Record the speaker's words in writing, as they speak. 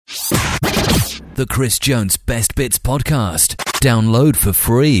The Chris Jones Best Bits Podcast. Download for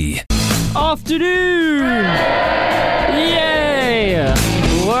free. Afternoon! Yay!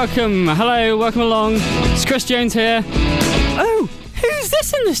 Welcome, hello, welcome along. It's Chris Jones here. Oh, who's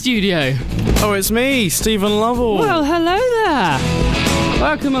this in the studio? Oh, it's me, Stephen Lovell. Well, hello there.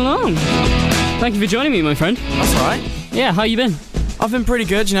 Welcome along. Thank you for joining me, my friend. That's all right. Yeah, how you been? I've been pretty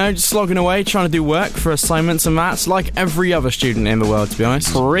good, just slogging away, trying to do work for assignments and that's like every other student in the world, to be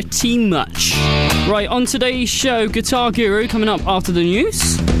honest. Pretty much. Right, on today's show, Guitar Guru coming up after the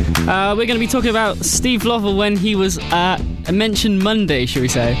news. We're going to be talking about Steve Lovell when he was mentioned Monday, shall we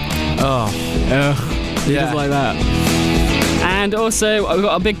say. He does like that. And also, I've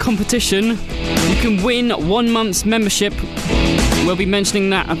got a big competition. You can win 1 month's membership. We'll be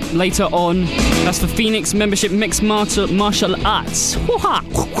mentioning that later on. That's for Phoenix Membership Mixed Martial Arts. That's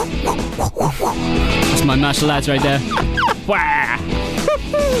my martial arts right there.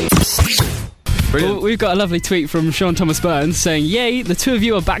 Brilliant. We've got a lovely tweet from Sean Thomas Burns saying, "Yay, the two of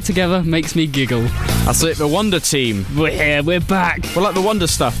you are back together, makes me giggle." That's it, the Wonder Team. We're here, we're back. We're like the Wonder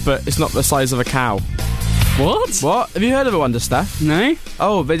Stuff, but it's not the size of a cow. What? What? Have you heard of the Wonder Stuff? No?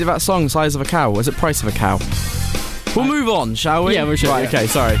 Oh, they did that song, Size of a Cow. Was it Price of a Cow? We'll move on, shall we? Yeah, we should. Right, okay,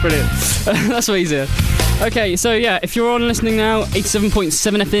 sorry. Brilliant. That's way easier. Okay, so yeah, if you're on listening now,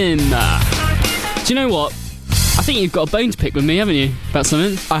 87.7 FM. Do you know what? I think you've got a bone to pick with me, haven't you? About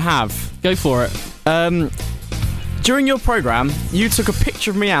something? I have. Go for it. During your programme, you took a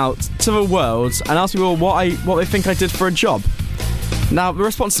picture of me out to the world and asked people what they think I did for a job. Now, the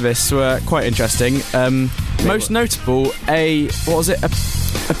response to this were quite interesting. Most notable, a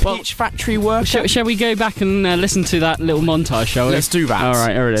peach factory worker. Shall we go back and listen to that little montage, shall we? Let's do that. All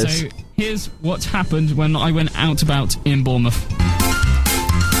right, here it is. So, here's what's happened when I went out about in Bournemouth.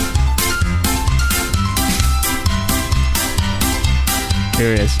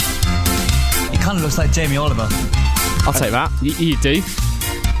 Here it is. He kind of looks like Jamie Oliver. I'll take that. You do?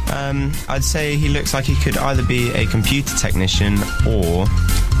 I'd say he looks like he could either be a computer technician or, a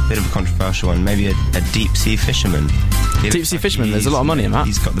bit of a controversial one, maybe a deep-sea fisherman. Deep sea fisherman, there's a lot of money in that.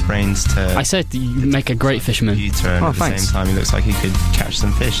 He's got the brains to... I said you make a great fisherman. Computer, and at the thanks. same time he looks like he could catch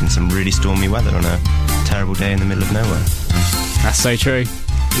some fish in some really stormy weather on a terrible day in the middle of nowhere. That's so true.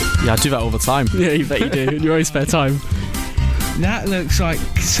 Yeah, I do that all the time. Yeah, you bet you do, in your own spare time. That looks like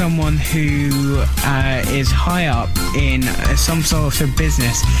someone who is high up in some sort of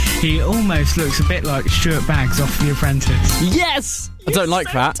business. He almost looks a bit like Stuart Baggs off The Apprentice. Yes! I don't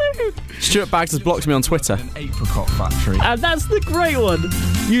like that. Stuart Baggs has blocked me on Twitter. An apricot factory. And that's the great one.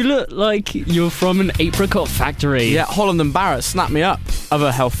 You look like you're from an apricot factory. Yeah, Holland and Barrett, snap me up.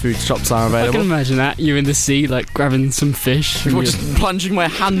 Other health food shops are I available. can imagine that. You're in the sea, like, grabbing some fish. We're just plunging my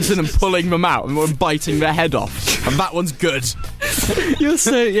hands in and pulling them out and we're biting their head off. And that one's good. You're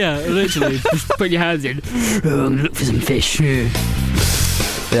so, yeah, literally. Just put your hands in. Look for some fish.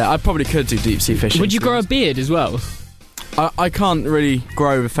 Yeah, I probably could do deep sea fishing. Would you grow a beard as well? I can't really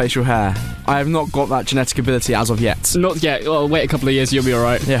grow facial hair. I have not got that genetic ability as of yet. Not yet. Well, wait a couple of years, you'll be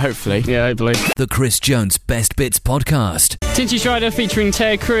alright. Yeah, hopefully. Yeah, hopefully. The Chris Jones Best Bits Podcast. Tinchy Strider featuring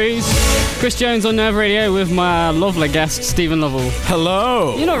Ted Cruz. Chris Jones on Nerve Radio with my lovely guest, Stephen Lovell.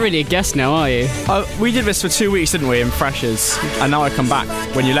 Hello! You're not really a guest now, are you? We did this for 2 weeks, didn't we, in Freshers? And now I come back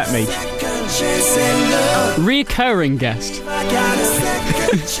when you let me. Reoccurring guest.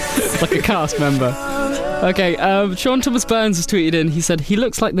 Like a cast member. Okay, Sean Thomas Burns has tweeted in. He said he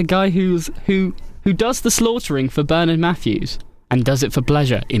looks like the guy who does the slaughtering for Bernard Matthews and does it for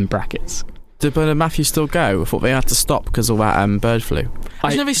pleasure, in brackets. Did Bernard Matthews still go? I thought they had to stop because of that bird flu.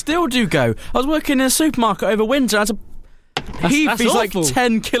 Actually, no, they still do go. I was working in a supermarket over winter. I had to heave these like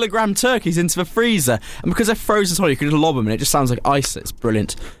 10 kilogram turkeys into the freezer, and because they're frozen solid, you can just lob them and it just sounds like ice. It's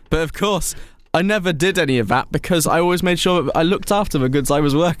brilliant. But of course, I never did any of that because I always made sure that I looked after the goods I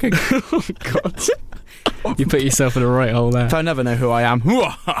was working. Oh God. You put yourself in a right hole there. I never know who I am.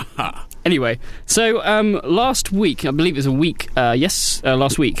 Anyway, so last week, I believe it was a week,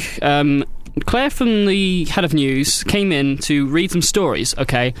 last week, Claire from the Head of News came in to read some stories,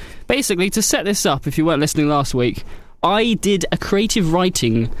 okay? Basically, to set this up, if you weren't listening last week, I did a creative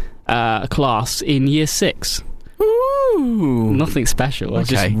writing class in Year 6. Ooh. Nothing special. I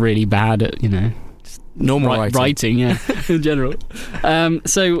was Okay. just really bad at, Normal writing, yeah, in general.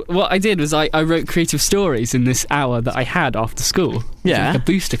 So what I did was I wrote creative stories in this hour that I had after school. It was Yeah. like a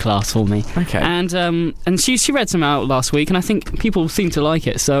booster class for me. Okay. And she read some out last week, and I think people seem to like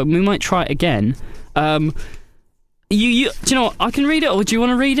it, so we might try it again. Do you know what? I can read it, or do you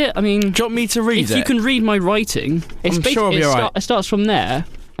want to read it? I mean, Do you want me to read if it? you can read my writing, it's I'm sure it'll be alright. it starts from there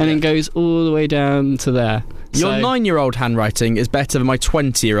and then goes all the way down to there. Your 9-year-old handwriting is better than my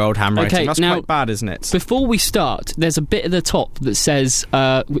 20-year-old handwriting. Okay, That's now, quite bad, isn't it? Before we start, there's a bit at the top that says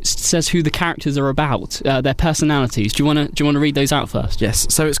who the characters are about, their personalities. Do you want to read those out first?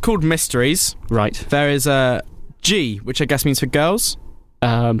 Yes. So it's called Mysteries. Right. There is G, which I guess means for girls.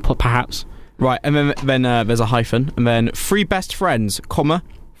 Perhaps. Right, and then there's a hyphen, and then 3 best friends, comma,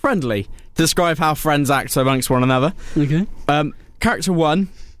 friendly, to describe how friends act amongst one another. Okay. Character 1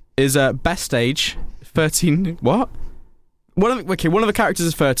 is best age, 13. What? One of the characters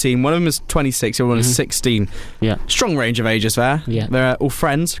is 13. One of them is 26. The other one is 16. Yeah. Strong range of ages there. Yeah. They're all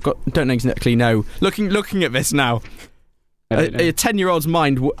friends. Don't exactly know. Looking at this now, a 10-year-old's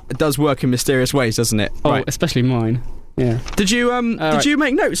mind does work in mysterious ways, doesn't it? Oh, right. Especially mine. Yeah. Did you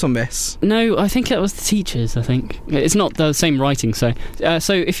make notes on this? No, I think it was the teachers. I think it's not the same writing. So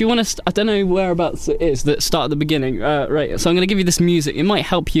if you want to, I don't know whereabouts it is that start at the beginning. Right. So I'm going to give you this music. It might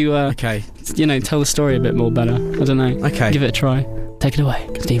help you. Okay. Tell the story a bit more better. I don't know. Okay. Give it a try. Take it away,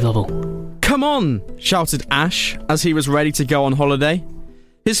 Steve Lovell. Come on! Shouted Ash as he was ready to go on holiday.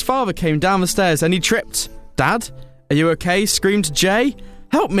 His father came down the stairs and he tripped. Dad, are you okay? Screamed Jay.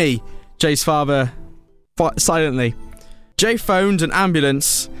 Help me! Jay's father silently. Jay phoned an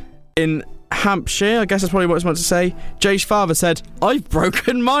ambulance in Hampshire. I guess that's probably what it's meant to say. Jay's father said, I've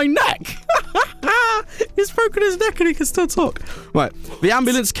broken my neck. He's broken his neck and he can still talk. Right. The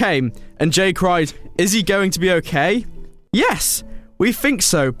ambulance came and Jay cried, is he going to be okay? Yes, we think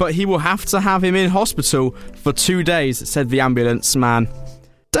so, but he will have to have him in hospital for 2 days, said the ambulance man.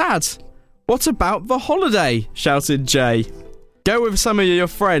 Dad, what about the holiday? Shouted Jay. Go with some of your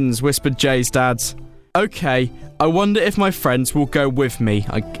friends, whispered Jay's dad. Okay, I wonder if my friends will go with me.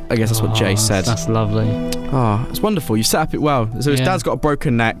 I guess that's what Jay said. That's lovely. Oh, it's wonderful. You set up it well. So his dad's got a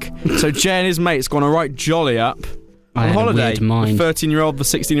broken neck. So Jay and his mates gone right jolly up on holiday. The 13-year-old, the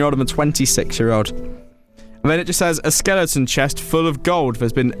 16-year-old, and the 26-year-old. And then it just says, a skeleton chest full of gold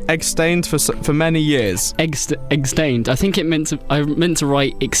that's been egg-stained for many years. Egg-stained. I think I meant to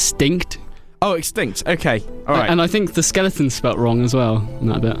write extinct. Oh, extinct. Okay. All right. And I think the skeleton's spelt wrong as well in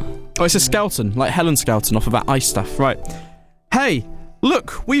that bit. Oh, it's a skeleton, like Helen Skelton off of that ice stuff. Right. Hey,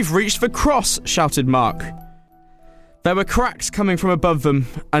 look, we've reached the cross, shouted Mark. There were cracks coming from above them,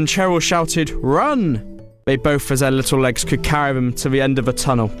 and Cheryl shouted, run! They both, as their little legs could carry them to the end of the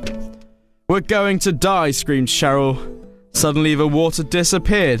tunnel. We're going to die, screamed Cheryl. Suddenly the water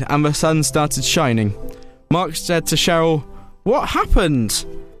disappeared, and the sun started shining. Mark said to Cheryl, what happened?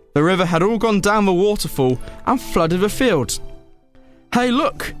 The river had all gone down the waterfall and flooded the field. Hey,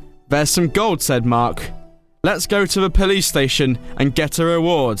 look! There's some gold, said Mark. Let's go to the police station and get a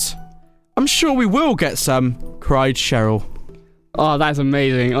reward. I'm sure we will get some, cried Cheryl. Oh, that's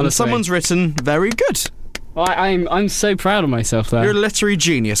amazing, honestly. And someone's written, very good. I'm so proud of myself there. You're a literary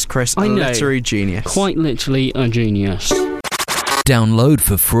genius, Chris. I know. Literary genius. Quite literally a genius. Download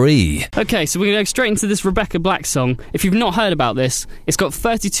for free. Okay, so we're going to go straight into this Rebecca Black song. If you've not heard about this, it's got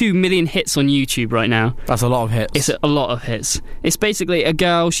 32 million hits on YouTube right now. That's a lot of hits. It's a lot of hits. It's basically a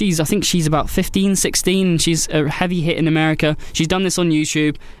girl, I think she's about 15, 16, she's a heavy hit in America. She's done this on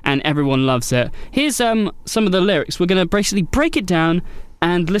YouTube, and everyone loves it. Here's some of the lyrics. We're going to basically break it down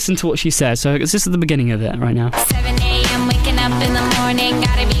and listen to what she says. So this is the beginning of it right now. 7 a.m. waking up in the morning,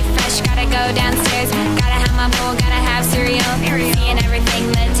 gotta be fresh, gotta go downstairs, gotta have my bowl, gotta have cereal, seeing everything,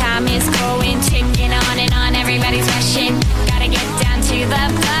 the time is going, ticking on and on, everybody's rushing, gotta get down to the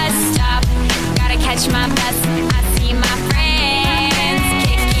bus stop, gotta catch my bus, I see my friends,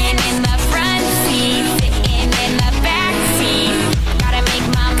 kicking in the front seat, sitting in the back seat, gotta make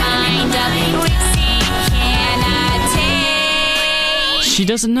my mind up, which seat can I take? She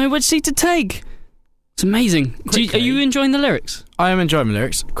doesn't know which seat to take. It's amazing. Are you enjoying the lyrics? I am enjoying the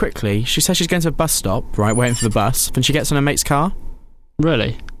lyrics. Quickly, she says she's going to a bus stop, right, waiting for the bus, then she gets on her mate's car.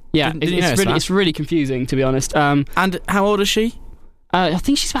 Really? Yeah, it's really confusing, to be honest. And how old is she? I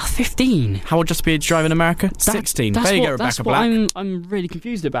think she's about 15. How old just be a drive in America? 16. There you go, Rebecca Black. That's what I'm really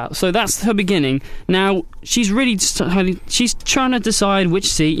confused about. So that's her beginning. Now, she's trying to decide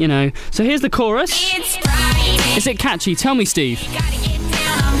which seat, you know. So here's the chorus. It's Friday. Is it catchy? Tell me, Steve. Gotta get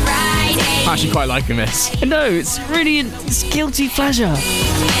down on Friday. I'm actually quite liking this. No, it's really it's guilty pleasure.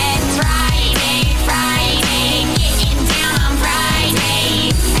 It's Friday, getting down on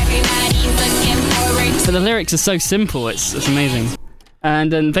Friday. Everybody's looking forward to But the lyrics are so simple, it's amazing.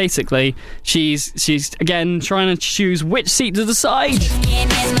 And then basically, she's again trying to choose which seat to decide. in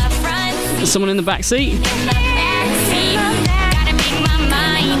the front, There's someone in the back seat. in the back seat. Gotta make my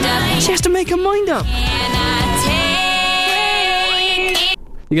mind up. She has to make her mind up. Can I take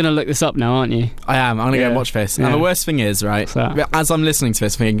it? You're going to look this up now, aren't you? I am. I'm going to go and watch this. Yeah. And the worst thing is, right, as I'm listening to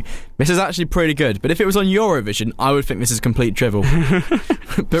this, thinking, this is actually pretty good. But if it was on Eurovision, I would think this is complete drivel.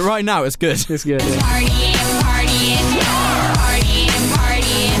 But right now, it's good. It's good, yeah. Partying, partying, partying,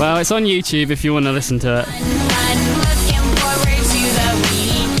 partying. Well, it's on YouTube if you want to listen to it. Looking forward to the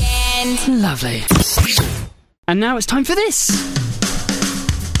weekend. Lovely. And now it's time for this.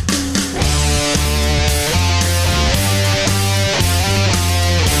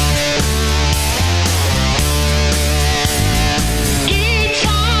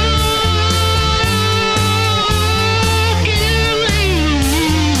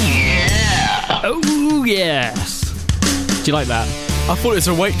 Oh, yes. Do you like that? I thought it was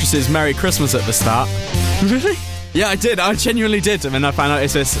a waitress's Merry Christmas at the start. Really? Yeah, I did. I genuinely did. And then I found out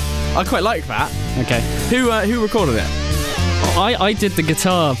it's this. I quite like that. Okay. Who recorded it? I did the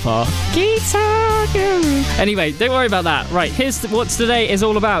guitar part. Guitar Guru. Anyway, don't worry about that. Right, here's what today is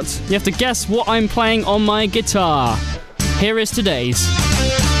all about. You have to guess what I'm playing on my guitar. Here is today's.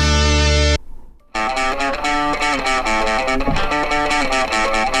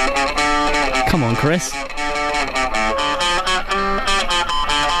 Come on, Chris.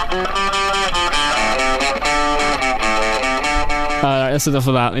 That's enough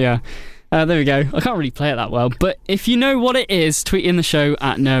of that, yeah. There we go. I can't really play it that well, but if you know what it is, tweet in the show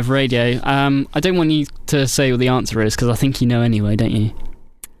at Nerve Radio. I don't want you to say what the answer is, because I think you know anyway, don't you?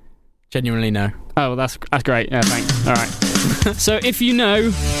 Genuinely no. Oh, well, that's great. Yeah, thanks. All right. So if you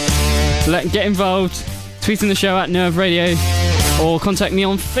know, get involved. Tweet in the show at Nerve Radio, or contact me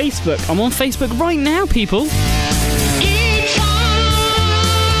on Facebook. I'm on Facebook right now, people.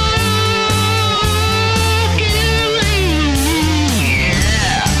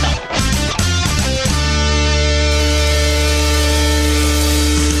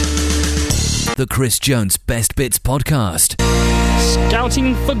 The Chris Jones Best Bits Podcast.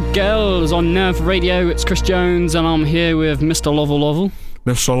 Scouting for Girls on Nerve Radio. It's Chris Jones, and I'm here with Mr. Lovell.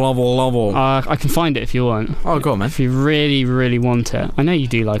 Mr. Lovell. I can find it if you want. Oh, go on, man. If you really, really want it. I know you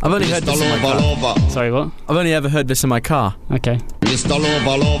do like it. I've only heard this in my car. Sorry, what? I've only ever heard this in my car. Okay. Mr.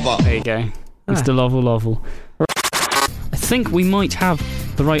 Lovell. There you go. Mr. Lovell. I think we might have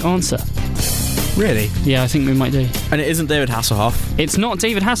the right answer. Really? Yeah, I think we might do. And it isn't David Hasselhoff. It's not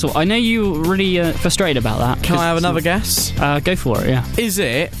David Hasselhoff. I know you were really frustrated about that. Can I have another guess? Go for it, yeah. Is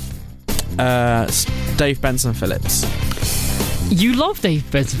it Dave Benson Phillips? You love Dave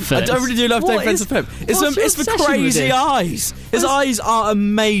Benson Phillips. I really do love Dave Benson Phillips. It's the crazy eyes. His eyes are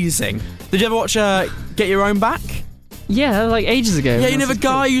amazing. Did you ever watch Get Your Own Back? Yeah, like ages ago. Yeah, you know the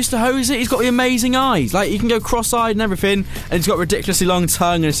guy who used to hose it? He's got the amazing eyes. Like, he can go cross-eyed and everything, and he's got a ridiculously long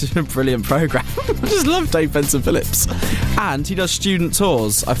tongue, and it's just a brilliant programme. I just love Dave Benson Phillips. And he does student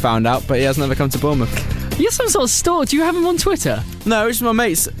tours, I found out, but he hasn't ever come to Bournemouth. You're some sort of stalker. Do you have him on Twitter? No, it's my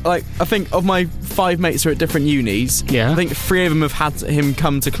mates. Like, I think of my 5 mates who are at different unis. Yeah. I think 3 of them have had him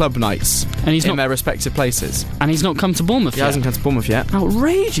come to club nights. And he's in their respective places. And he's not come to Bournemouth yet? He hasn't come to Bournemouth yet.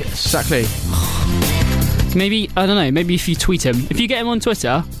 Outrageous. Exactly. Maybe, I don't know, maybe if you tweet him. If you get him on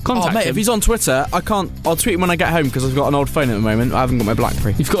Twitter, contact him. Oh, mate, if he's on Twitter, I'll tweet him when I get home, because I've got an old phone at the moment. I haven't got my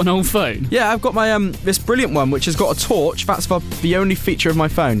BlackBerry. You've got an old phone? Yeah, I've got my, this brilliant one, which has got a torch. That's the only feature of my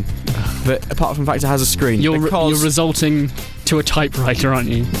phone. But apart from the fact it has a screen. You're resulting to a typewriter, aren't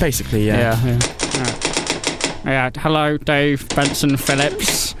you? Basically, yeah. Yeah, hello, Dave Benson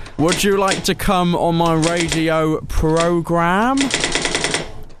Phillips. Would you like to come on my radio programme?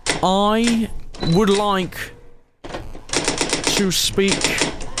 I would like to speak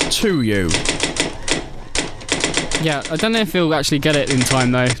to you. Yeah, I don't know if he'll actually get it in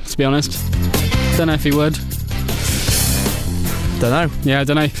time, though, to be honest. Don't know if he would. Don't know. Yeah, I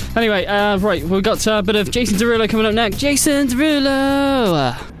don't know. Anyway, right, we've got a bit of Jason Derulo coming up next. Jason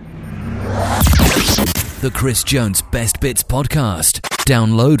Derulo! The Chris Jones Best Bits Podcast.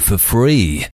 Download for free.